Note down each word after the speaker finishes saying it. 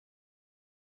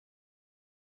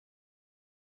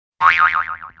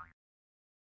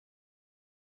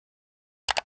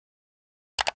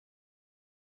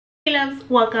Hey loves,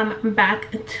 welcome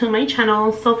back to my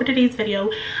channel. So for today's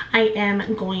video, I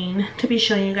am going to be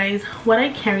showing you guys what I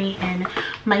carry in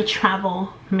my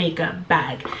travel makeup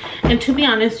bag. And to be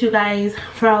honest, you guys,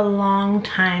 for a long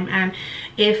time, and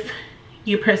if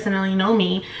you personally know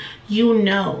me, you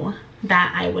know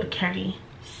that I would carry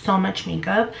so much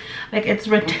makeup. Like, it's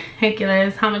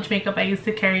ridiculous how much makeup I used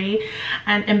to carry,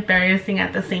 and embarrassing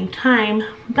at the same time.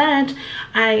 But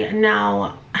I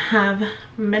now have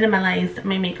minimalized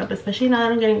my makeup, especially now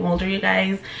that I'm getting older, you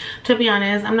guys. To be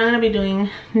honest, I'm not gonna be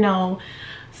doing no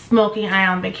smoking eye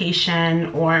on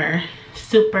vacation or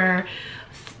super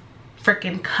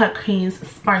freaking cut crease,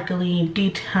 sparkly,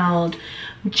 detailed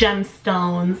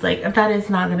gemstones. Like, that is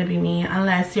not gonna be me,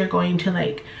 unless you're going to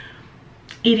like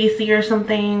EDC or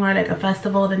something, or like a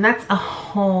festival. Then that's a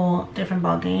whole different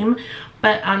ball game.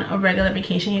 But on a regular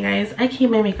vacation, you guys, I keep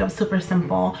my makeup super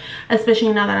simple.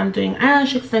 Especially now that I'm doing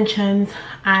eyelash extensions,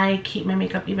 I keep my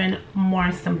makeup even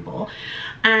more simple.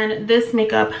 And this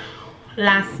makeup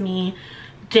lasts me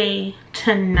day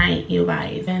to night, you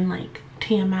guys. And like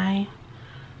TMI,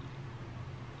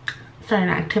 certain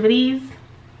activities,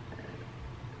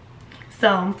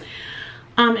 so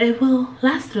it will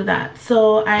last through that.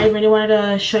 So I really wanted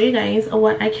to show you guys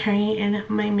what I carry in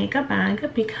my makeup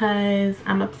bag, because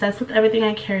I'm obsessed with everything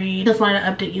I carry. Just wanted to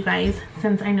update you guys,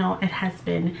 since I know it has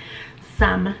been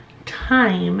some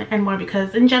time, and more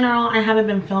because in general I haven't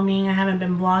been filming, I haven't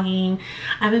been vlogging,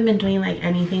 I haven't been doing like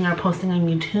anything or posting on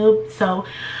YouTube. So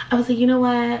I was like, you know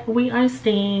what, we are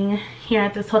staying here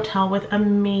at this hotel with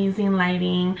amazing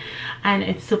lighting, and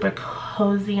it's super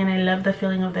cozy, and I love the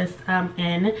feeling of this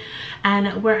inn.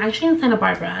 And we're actually in Santa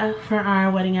Barbara for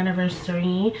our wedding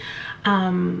anniversary,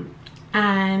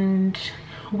 and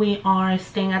we are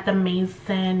staying at the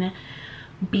Mason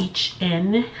Beach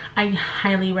Inn. I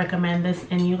highly recommend this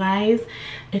inn, you guys.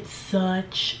 It's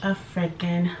such a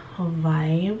freaking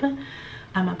vibe.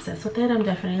 I'm obsessed with it. I'm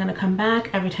definitely gonna come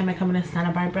back. Every time I come into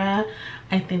Santa Barbara,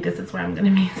 I think this is where I'm gonna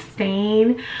be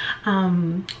staying.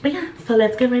 But yeah, so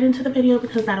let's get right into the video,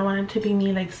 because I don't want it to be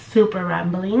me like super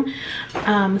rambling.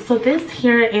 So this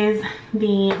here is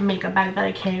the makeup bag that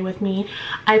I carry with me.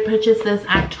 I purchased this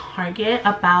at Target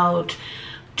about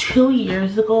 2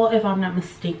 years ago, if I'm not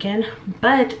mistaken,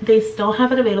 but they still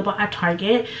have it available at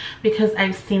Target, because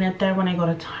I've seen it there when I go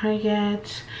to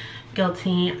Target.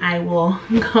 Guilty, I will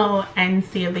go and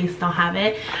see if they still have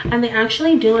it, and they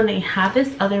actually do, and they have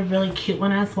this other really cute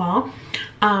one as well.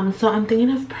 So I'm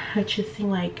thinking of purchasing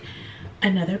like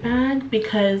another bag,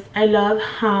 because I love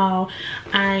how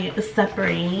I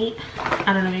separate.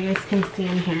 I don't know if you guys can see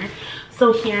in here.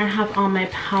 So here I have all my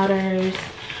powders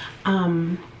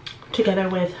together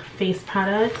with face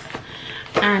products,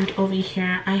 and over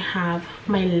here I have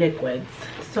my liquids.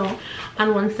 So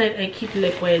on one side I keep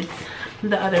liquids,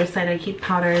 the other side I keep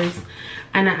powders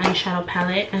and an eyeshadow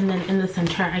palette, and then in the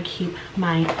center I keep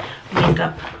my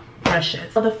makeup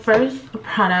brushes. So the first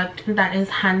product that is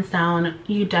hands down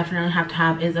you definitely have to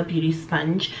have is a beauty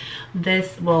sponge.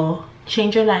 This will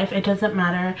change your life. It doesn't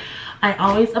matter. I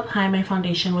always apply my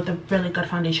foundation with a really good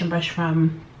foundation brush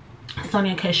from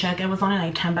Sonia Kashuk. It was only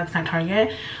like 10 bucks at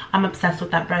Target. I'm obsessed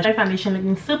with that brush. My foundation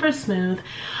looking super smooth,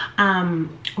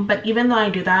 but even though I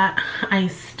do that, I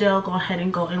still go ahead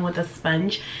and go in with a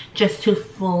sponge, just to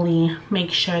fully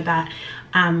make sure that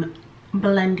I'm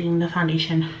blending the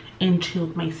foundation into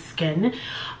my skin,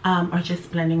 or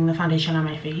just blending the foundation on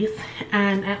my face.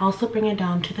 And I also bring it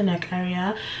down to the neck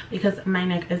area, because my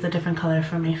neck is a different color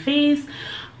from my face,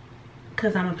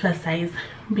 because I'm a plus size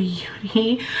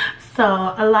beauty.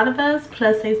 So a lot of us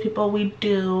plus size people, we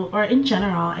do, or in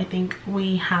general I think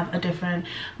we have a different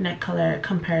neck color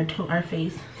compared to our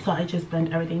face. So I just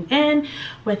blend everything in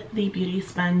with the beauty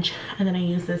sponge, and then I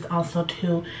use this also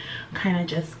to kind of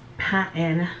just pat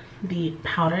in the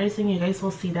powders, and you guys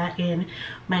will see that in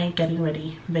my getting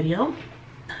ready video.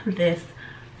 This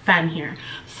fan here,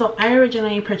 so I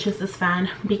originally purchased this fan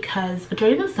because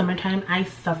during the summertime I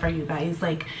suffer, you guys.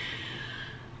 Like,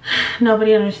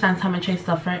 nobody understands how much I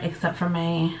suffer except for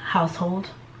my household.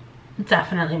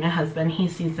 Definitely my husband, he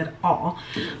sees it all.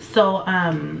 So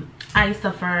I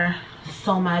suffer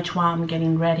so much while I'm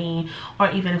getting ready, or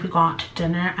even if we go out to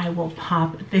dinner, I will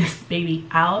pop this baby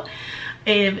out.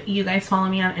 If you guys follow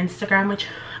me on Instagram, which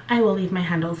I will leave my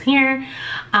handles here,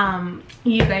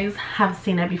 you guys have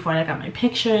seen it before. I got my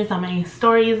pictures on my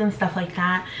stories and stuff like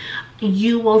that.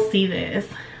 You will see this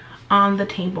on the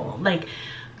table. Like,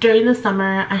 during the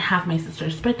summer, I have my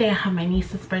sister's birthday, I have my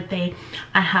niece's birthday,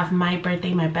 I have my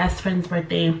birthday, my best friend's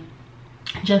birthday,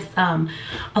 just a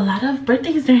lot of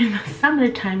birthdays during the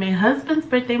summertime. My husband's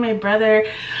birthday, my brother,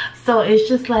 so it's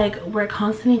just like we're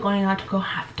constantly going out to go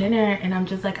have dinner, and I'm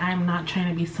just like, I'm not trying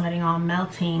to be sweating all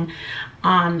melting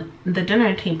on the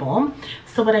dinner table.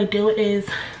 So what I do is,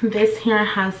 this here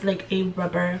has like a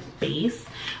rubber base,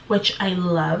 which I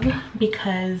love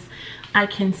because I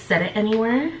can set it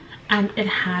anywhere, and it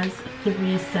has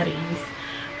 3 settings,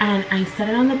 and I set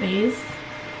it on the base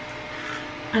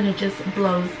and it just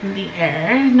blows the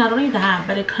air. Not only that,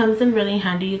 but it comes in really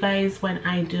handy, you guys, when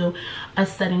I do a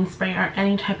setting spray or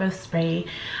any type of spray.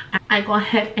 I go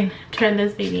ahead and turn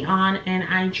this baby on, and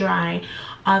I dry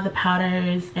all the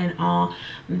powders and all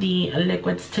the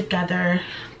liquids together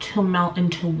to melt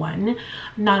into one.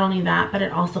 Not only that, but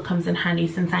it also comes in handy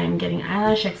since I am getting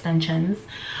eyelash extensions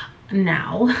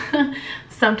now.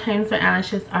 Sometimes my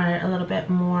eyelashes are a little bit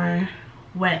more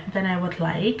wet than I would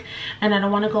like, and I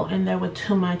don't want to go in there with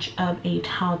too much of a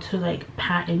towel to like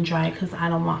pat and dry, because I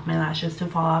don't want my lashes to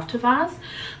fall off too fast.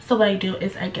 So what I do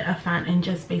is I get a fan and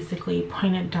just basically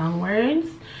point it downwards,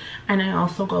 and I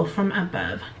also go from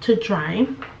above to dry.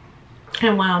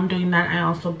 And while I'm doing that, I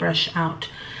also brush out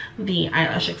the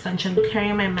eyelash extension. I'm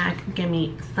carrying my MAC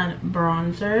Gimme Sun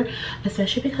Bronzer,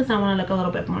 especially because I want to look a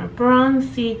little bit more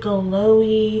bronzy,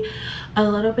 glowy, a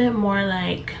little bit more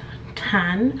like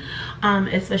tan,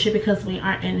 especially because we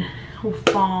are in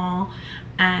fall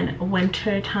and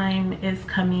winter time is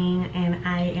coming, and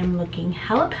I am looking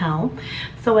hella pale.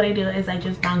 So what I do is I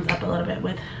just bronze up a little bit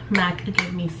with MAC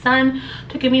Gimme Sun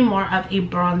to give me more of a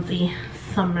bronzy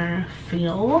summer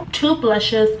feel. 2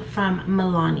 blushes from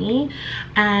Milani,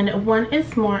 and one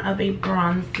is more of a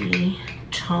bronzy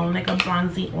tone, like a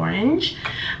bronzy orange,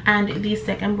 and the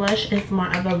second blush is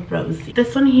more of a rosy.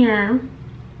 This one here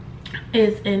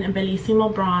is in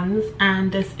Bellissimo Bronze,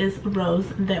 and this is Rose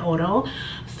de Oro,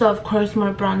 so of course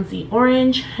more bronzy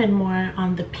orange and more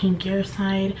on the pinkier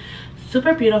side.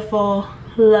 Super beautiful,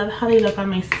 love how they look on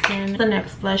my skin. The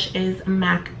next blush is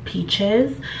MAC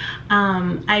Peaches.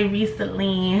 I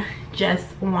recently just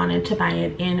wanted to buy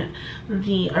it in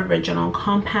the original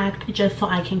compact just so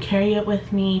I can carry it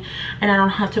with me, and I don't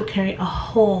have to carry a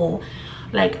whole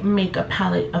like makeup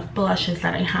palette of blushes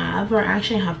that I have, or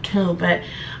actually I have 2, but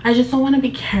I just don't want to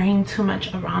be carrying too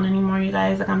much around anymore, you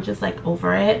guys. Like, I'm just like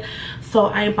over it. So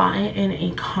I bought it in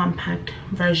a compact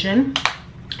version,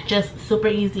 just super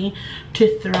easy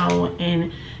to throw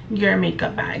in your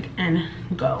makeup bag and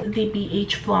go. The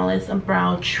BH Flawless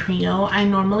Brow Trio. I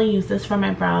normally use this for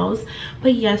my brows,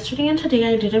 but yesterday and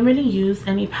today I didn't really use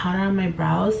any powder on my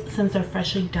brows since they're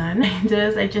freshly done.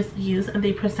 I just use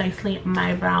the Precisely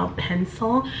My Brow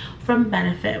pencil from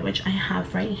Benefit, which I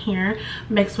have right here,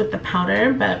 mixed with the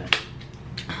powder, but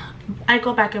I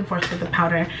go back and forth with the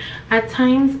powder at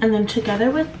times. And then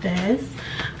together with this,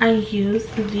 I use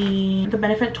the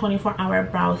Benefit 24-Hour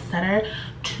Brow Setter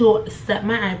to set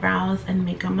my eyebrows and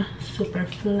make them super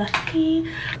fluffy.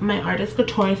 My Artist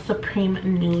Couture Supreme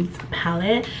Nudes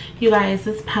palette. You guys,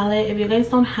 this palette, if you guys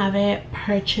don't have it,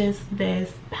 purchase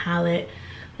this palette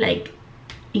like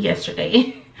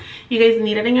yesterday. You guys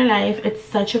need it in your life. It's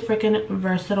such a freaking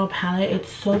versatile palette.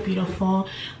 It's so beautiful,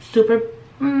 super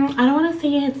I don't want to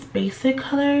say it's basic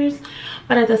colors,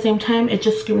 but at the same time it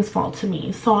just screams fall to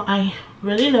me. So I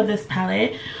really love this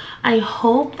palette. I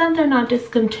hope that they're not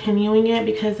discontinuing it,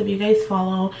 because if you guys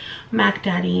follow Mac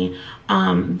Daddy,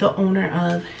 the owner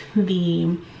of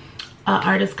the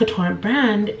Artist Couture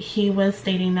brand, he was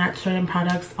stating that certain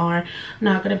products are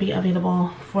not going to be available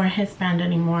for his brand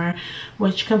anymore,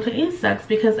 which completely sucks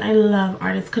because I love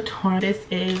Artist Couture. This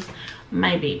is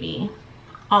my baby.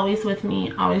 Always with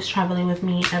me, always traveling with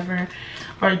me, ever,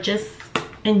 or just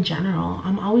in general.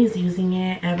 I'm always using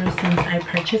it ever since I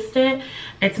purchased it.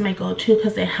 It's my go-to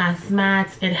because it has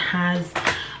mattes. It has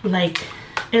like,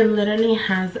 it literally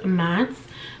has mattes,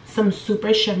 some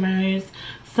super shimmers,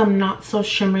 some not so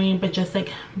shimmery, but just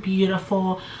like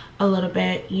beautiful, a little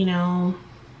bit, you know,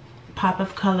 pop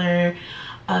of color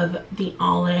of the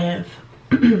olive.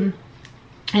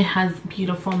 It has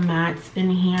beautiful mattes in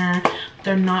here.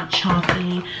 They're not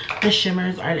chalky. The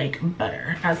shimmers are like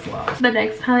butter as well. The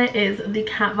next palette is the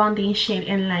Kat Von D Shade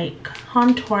in Light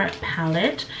Contour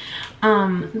Palette.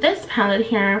 This palette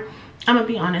here, I'm gonna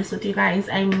be honest with you guys,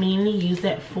 I mainly use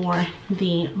it for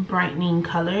the brightening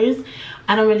colors.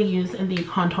 I don't really use the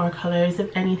contour colors.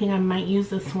 If anything, I might use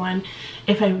this one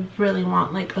if I really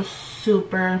want like a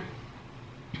super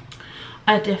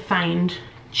defined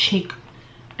cheek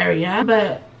area,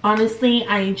 but honestly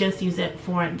I just use it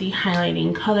for the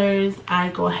highlighting colors. I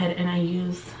go ahead and I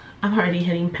use, I'm already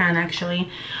hitting pan actually,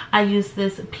 I use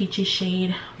this peachy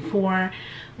shade for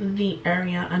the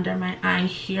area under my eye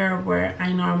here where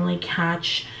I normally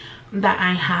catch that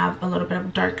I have a little bit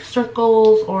of dark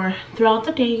circles, or throughout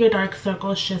the day your dark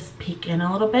circles just peek in a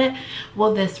little bit.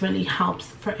 Well, this really helps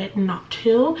for it not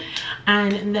to.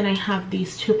 And then I have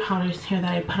these two powders here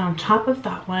that I put on top of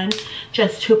that one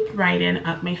just to brighten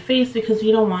up my face, because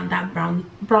you don't want that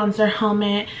bronzer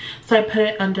helmet. So I put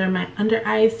it under my under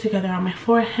eyes, together on my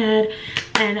forehead,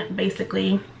 and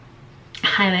basically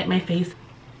highlight my face.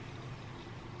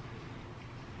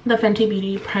 The Fenty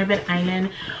Beauty Private Island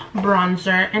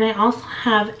bronzer, and I also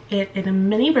have it in a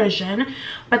mini version,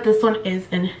 but this one is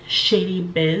in Shady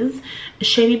Biz.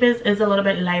 Shady Biz is a little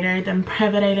bit lighter than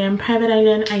Private Island. Private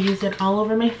Island, I use it all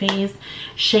over my face.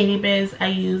 Shady Biz I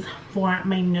use for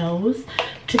my nose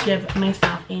to give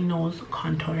myself a nose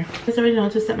contour. As I already know,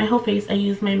 to set my whole face, I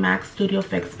use my MAC Studio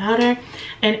Fix powder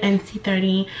and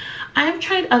NC30. I've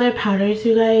tried other powders,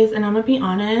 you guys, and I'm gonna be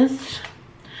honest,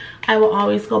 I will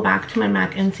always go back to my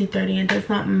MAC NC30. It does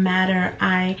not matter.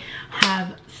 I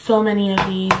have so many of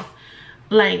these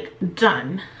like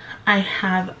done. I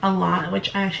have a lot,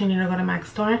 which I actually need to go to MAC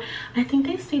store. I think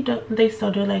they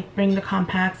still do like bring the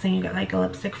compacts and you get like a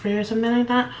lipstick free or something like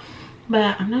that,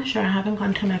 but I'm not sure. I haven't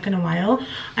gone to MAC in a while.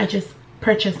 I just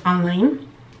purchased online,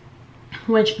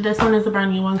 which this one is a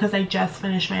brand new one because I just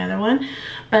finished my other one,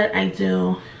 but I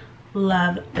do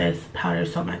love this powder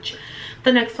so much.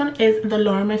 The next one is the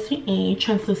Laura Mercier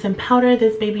translucent powder.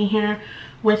 This baby here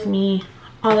with me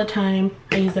all the time.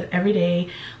 I use it every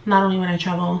day, not only when I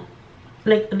travel.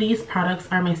 Like, these products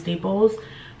are my staples,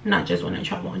 not just when I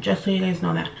travel, just so you guys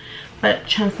know that. But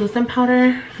translucent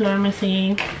powder, Laura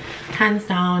Mercier, hands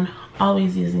down,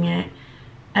 always using it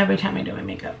every time I do my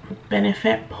makeup.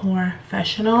 Benefit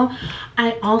Professional.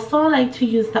 I also like to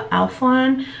use the e.l.f.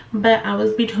 one, but I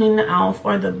was between the e.l.f.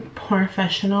 or the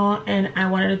Professional, and I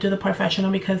wanted to do the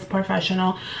Professional because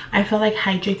Professional, I feel like,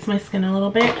 hydrates my skin a little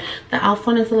bit. The e.l.f.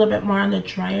 one is a little bit more on the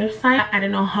drier side. I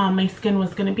didn't know how my skin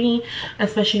was gonna be,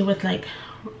 especially with like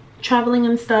traveling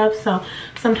and stuff, so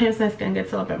sometimes my skin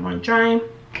gets a little bit more dry.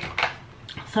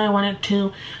 So I wanted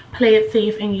to play it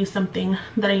safe and use something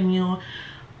that I knew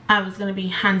I was going to be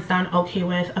hands down okay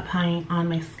with applying on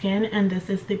my skin, and this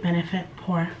is the Benefit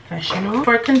Professional.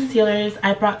 For concealers,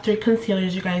 I brought 3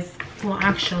 concealers, you guys. Well,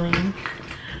 actually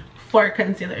 4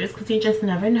 concealers, because you just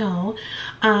never know.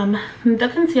 The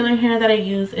concealer here that I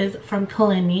use is from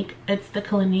Clinique. It's the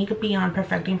Clinique Beyond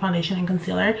Perfecting Foundation and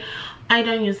Concealer. I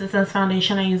don't use this as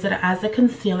foundation, I use it as a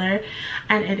concealer,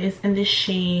 and it is in the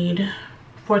shade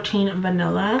 14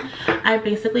 Vanilla. I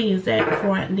basically use it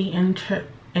for the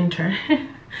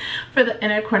for the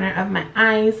inner corner of my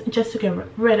eyes, just to get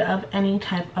rid of any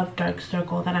type of dark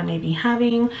circle that I may be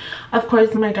having. Of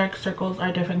course, my dark circles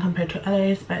are different compared to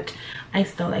others, but I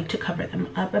still like to cover them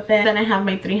up a bit. Then I have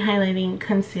my 3 highlighting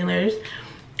concealers.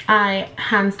 I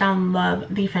hands down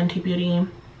love the Fenty Beauty,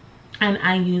 and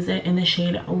I use it in the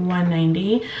shade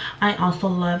 190. I also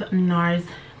love NARS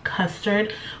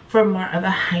Custard for more of a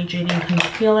hydrating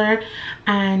concealer,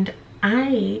 and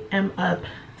I am obsessed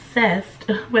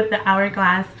with the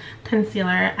Hourglass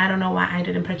concealer. I don't know why I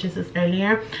didn't purchase this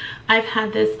earlier. I've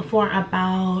had this for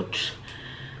about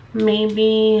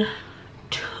maybe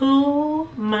 2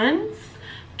 months,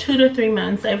 2 to 3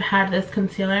 months. I've had this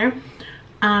concealer.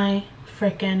 I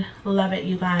freaking love it,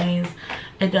 you guys.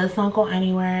 It does not go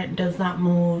anywhere, it does not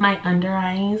move. My under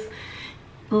eyes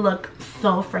look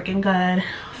so freaking good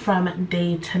from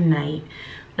day to night,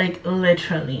 like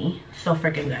literally so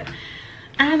freaking good.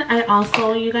 And I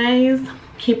also, you guys,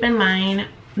 keep in mind,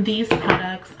 these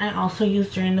products I also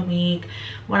use during the week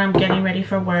when I'm getting ready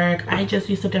for work. I just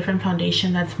use a different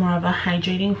foundation that's more of a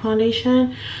hydrating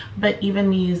foundation, but even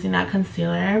me using that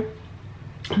concealer,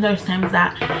 there's times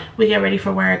that we get ready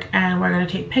for work and we're gonna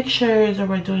take pictures, or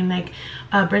we're doing like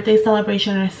a birthday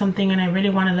celebration or something, and I really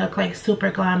want to look like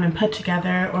super glam and put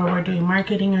together, or we're doing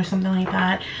marketing or something like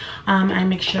that. I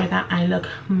make sure that I look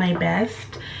my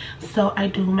best, so I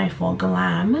do my full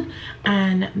glam,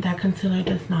 and that concealer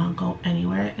does not go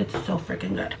anywhere. It's so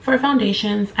freaking good. For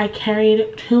foundations, I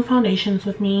carried 2 foundations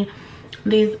with me.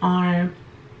 These are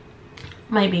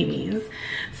my babies.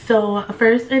 So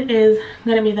first, it is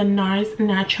gonna be the NARS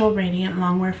Natural Radiant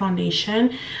Longwear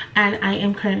Foundation, and I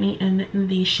am currently in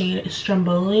the shade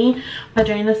Stromboli, but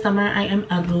during the summer I am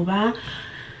Aruba.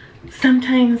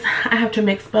 Sometimes I have to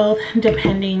mix both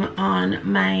depending on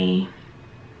my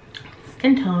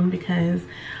skin tone, because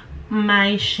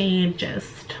my shade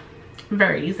just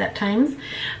varies at times.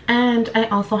 And I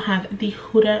also have the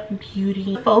Huda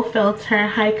Beauty Full Filter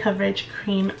High Coverage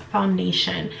Cream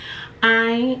Foundation.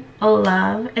 I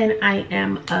love and I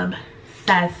am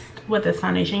obsessed with this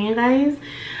foundation, you guys.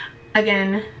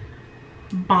 Again,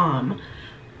 bomb.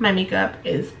 My makeup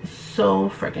is so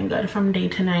freaking good from day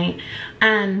to night.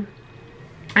 And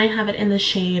I have it in the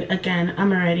shade, again,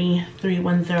 I'm already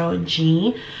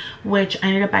 310G, which I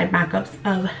ended up buying backups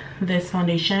of this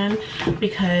foundation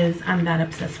because I'm that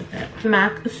obsessed with it.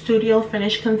 MAC Studio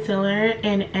Finish Concealer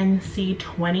in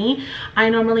NC20. I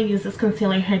normally use this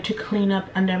concealer here to clean up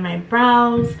under my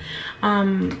brows,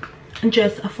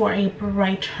 just for a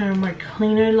brighter, more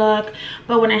cleaner look.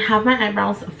 But when I have my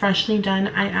eyebrows freshly done,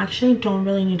 I actually don't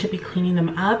really need to be cleaning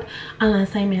them up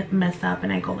unless I mess up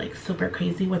and I go like super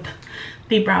crazy with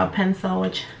the brow pencil,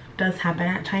 which does happen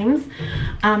at times.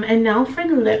 And now for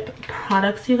lip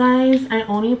products, you guys, I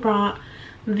only brought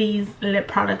these lip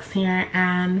products here,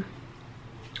 and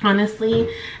honestly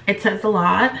it says a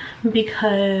lot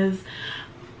because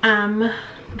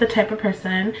the type of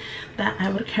person that I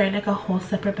would carry like a whole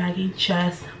separate baggie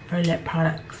just for lip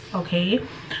products, okay?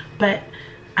 But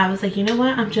I was like, you know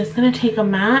what, I'm just gonna take a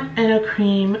matte and a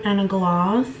cream and a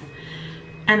gloss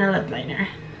and a lip liner.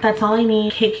 That's all I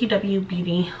need. KKW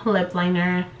Beauty Lip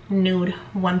Liner Nude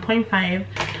 1.5.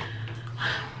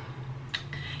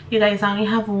 You guys, I only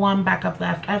have one backup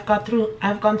left. I've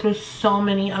gone through so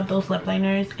many of those lip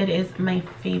liners. It is my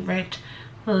favorite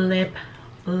lip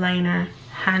liner,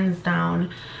 hands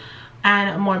down,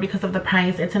 and more because of the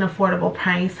price. It's an affordable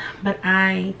price, but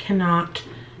I cannot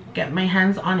get my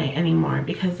hands on it anymore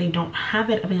because they don't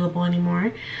have it available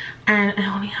anymore, and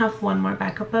I only have one more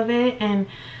backup of it, and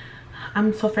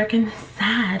I'm so freaking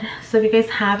sad. So if you guys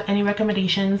have any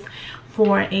recommendations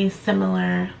for a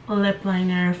similar lip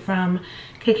liner from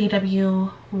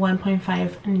KKW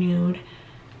 1.5 Nude,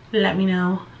 let me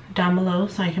know down below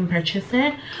so I can purchase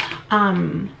it.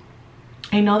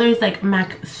 I know there's like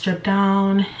MAC Strip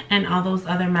Down and all those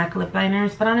other MAC lip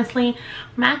liners, but honestly,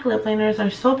 MAC lip liners are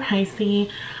so pricey.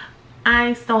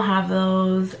 I still have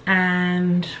those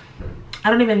and I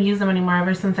don't even use them anymore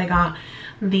ever since I got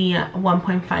the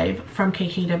 1.5 from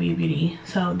KKW Beauty.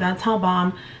 So that's how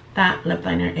bomb that lip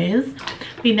liner is.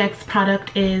 The next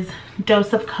product is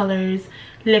Dose of Colors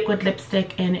Liquid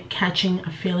Lipstick in Catching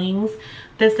Feelings.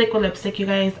 This liquid lipstick, you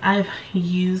guys, I've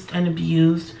used and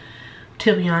abused,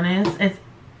 to be honest.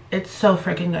 It's so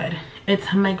freaking good.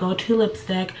 It's my go-to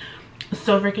lipstick.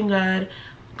 So freaking good.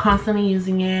 Constantly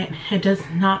using it. It does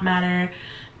not matter.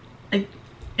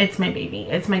 It's my baby.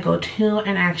 It's my go-to,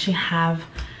 and I actually have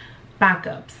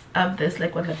backups of this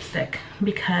liquid lipstick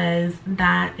because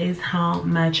that is how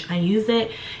much I use it.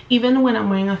 Even when I'm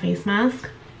wearing a face mask,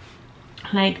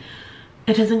 like,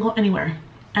 it doesn't go anywhere.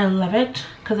 I love it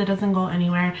because it doesn't go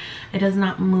anywhere. It does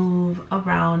not move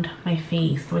around my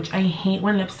face, which I hate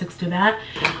when lipsticks do that,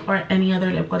 or any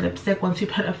other liquid lipstick. Once you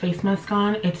put a face mask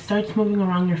on, it starts moving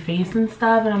around your face and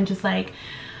stuff, and I'm just like,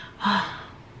 oh,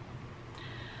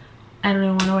 I don't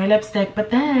even want to wear lipstick. But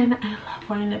then I love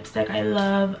wearing lipstick. I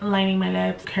love lining my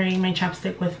lips, carrying my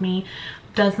chapstick with me.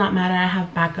 Does not matter. I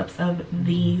have backups of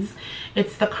these.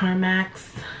 It's the Carmex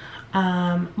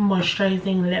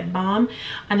moisturizing lip balm,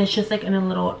 and it's just like in a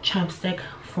little chapstick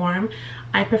form.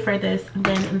 I prefer this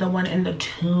than the one in the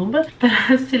tube. The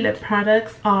last two lip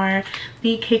products are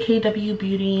the KKW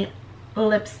Beauty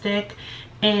lipstick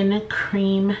in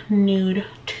Creme Nude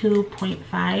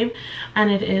 2.5,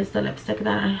 and it is the lipstick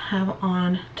that I have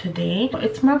on today.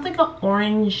 It's more of like an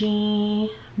orangey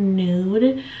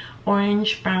nude,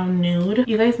 orange brown nude.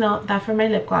 You guys know that for my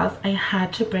lip gloss I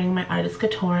had to bring my Artist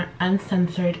Couture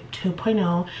Uncensored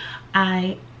 2.0.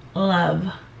 I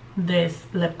love this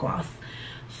lip gloss.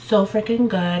 So freaking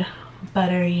good.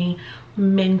 Buttery,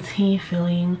 minty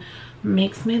feeling,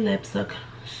 makes my lips look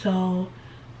so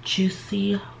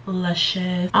juicy,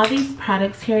 luscious. All these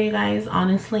products here, you guys,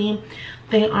 honestly,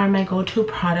 they are my go-to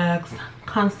products,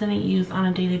 constantly used on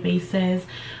a daily basis.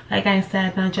 Like I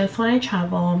said, not just when I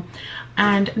travel.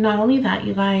 And not only that,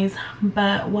 you guys,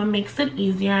 but what makes it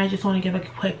easier, I just want to give a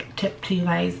quick tip to you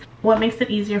guys. What makes it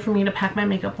easier for me to pack my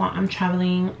makeup while I'm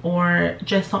traveling, or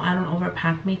just so I don't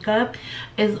overpack makeup,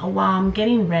 is while I'm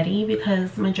getting ready,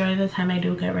 because majority of the time I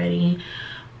do get ready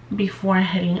before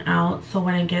heading out. So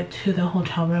when I get to the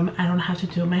hotel room, I don't have to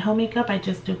do my whole makeup. I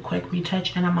just do quick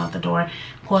retouch and I'm out the door.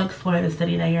 Go explore the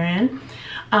city that you're in.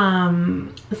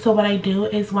 So what I do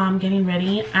is while I'm getting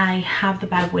ready, I have the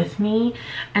bag with me,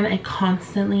 and I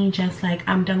constantly just like,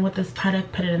 I'm done with this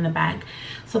product, put it in the bag.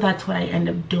 So that's what I end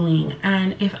up doing.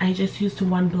 And if I just used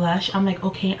one blush, I'm like,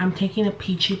 okay, I'm taking a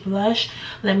peachy blush,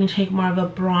 let me take more of a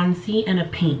bronzy and a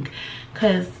pink,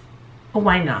 because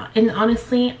why not? And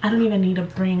honestly, I don't even need to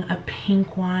bring a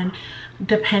pink one.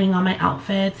 depending on my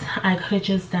outfits. I could have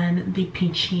just done the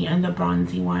peachy and the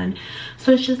bronzy one.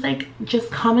 So it's just like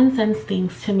common sense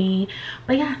things to me.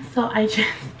 But yeah, so I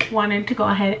just wanted to go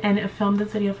ahead and film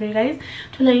this video for you guys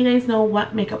to let you guys know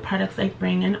what makeup products I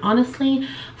bring. And honestly,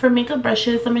 for makeup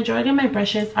brushes, the majority of my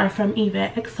brushes are from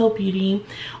either XO Beauty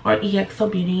or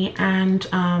EXO Beauty, and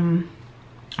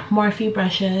Morphe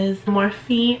brushes,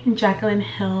 Morphe, Jaclyn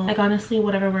Hill. Like honestly,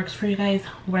 whatever works for you guys,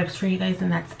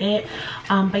 and that's it.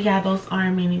 But yeah, those are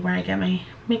mainly where I get my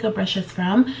makeup brushes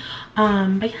from.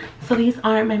 But yeah, so these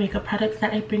are my makeup products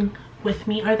that I bring with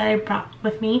me, or that I brought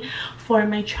with me for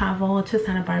my travel to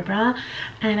Santa Barbara.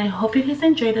 And I hope you guys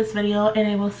enjoyed this video, and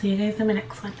I will see you guys in my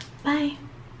next one. Bye.